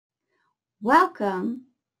Welcome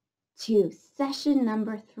to session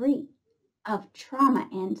number 3 of Trauma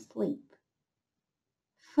and Sleep,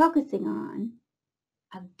 focusing on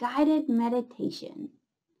a guided meditation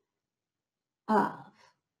of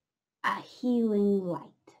a healing light.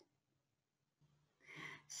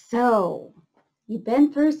 So, you've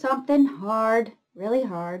been through something hard, really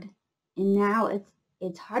hard, and now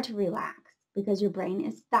it's hard to relax because your brain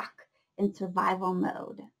is stuck in survival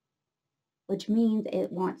mode, which means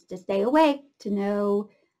it wants to stay awake to know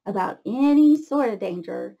about any sort of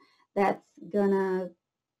danger that's gonna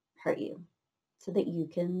hurt you so that you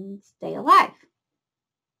can stay alive.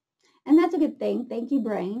 And that's a good thing. Thank you,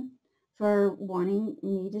 brain, for wanting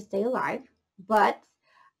me to stay alive. But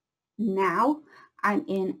now I'm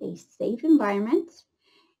in a safe environment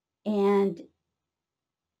and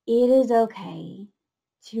it is okay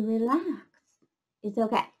to relax. It's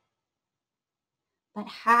okay. But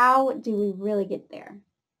how do we really get there?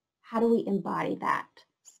 How do we embody that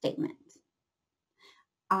statement?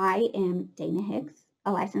 I am Dana Hicks,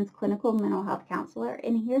 a licensed clinical mental health counselor,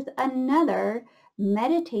 and here's another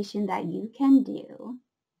meditation that you can do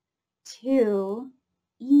to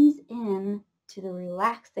ease in to the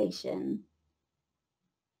relaxation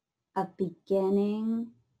of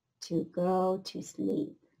beginning to go to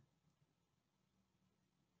sleep.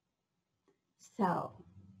 So,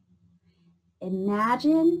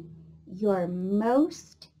 imagine your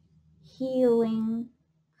most healing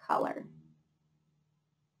color.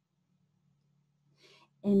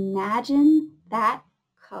 Imagine that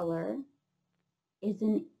color is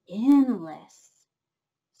an endless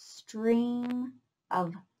stream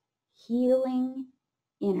of healing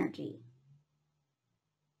energy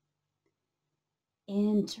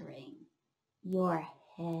entering your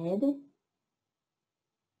head,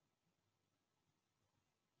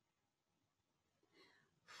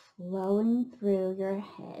 flowing through your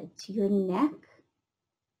head to your neck,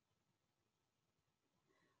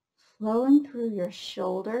 flowing through your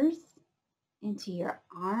shoulders into your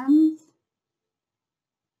arms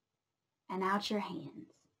and out your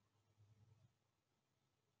hands.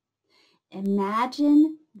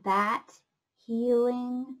 Imagine that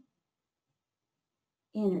healing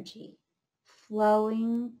energy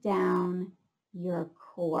flowing down your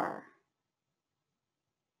core.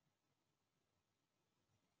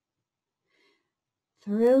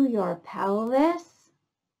 Through your pelvis,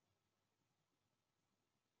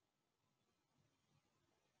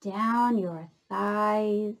 down your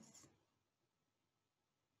thighs,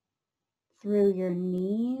 through your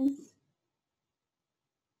knees,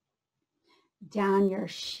 down your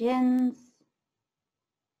shins,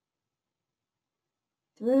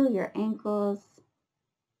 through your ankles,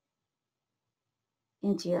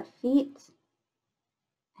 into your feet,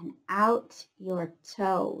 and out your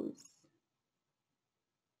toes.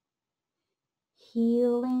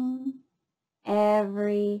 Healing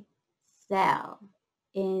every cell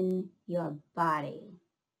in your body.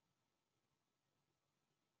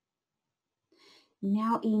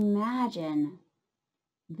 Now imagine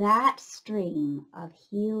that stream of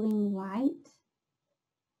healing light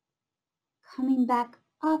coming back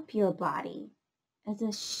up your body as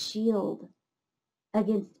a shield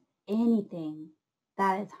against anything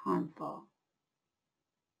that is harmful.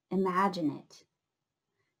 Imagine it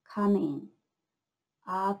coming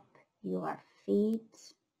up your feet,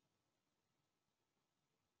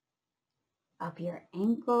 up your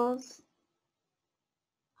ankles,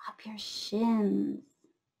 up your shins,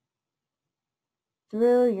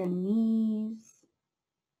 through your knees,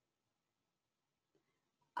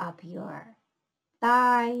 up your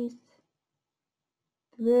thighs,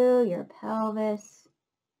 through your pelvis,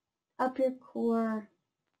 up your core,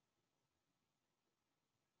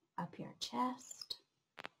 up your chest,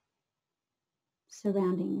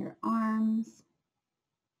 surrounding your arms,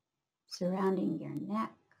 surrounding your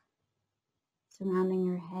neck, surrounding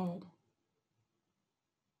your head,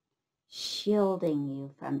 shielding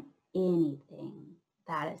you from anything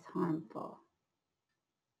that is harmful,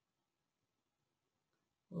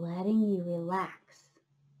 letting you relax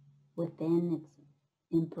within its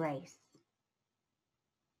embrace.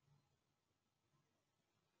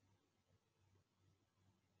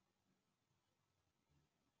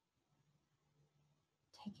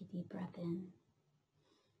 Take a deep breath in.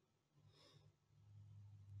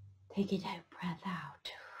 Take a deep breath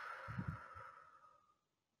out.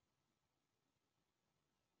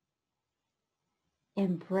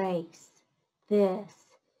 Embrace this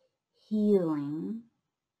healing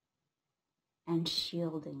and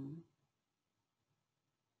shielding.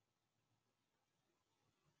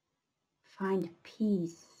 Find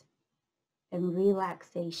peace and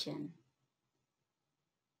relaxation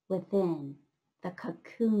within the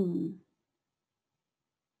cocoon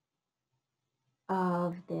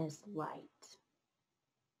of this light.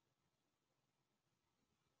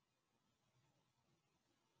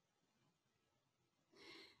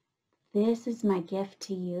 This is my gift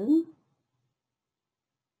to you.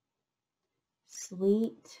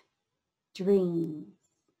 Sweet dreams.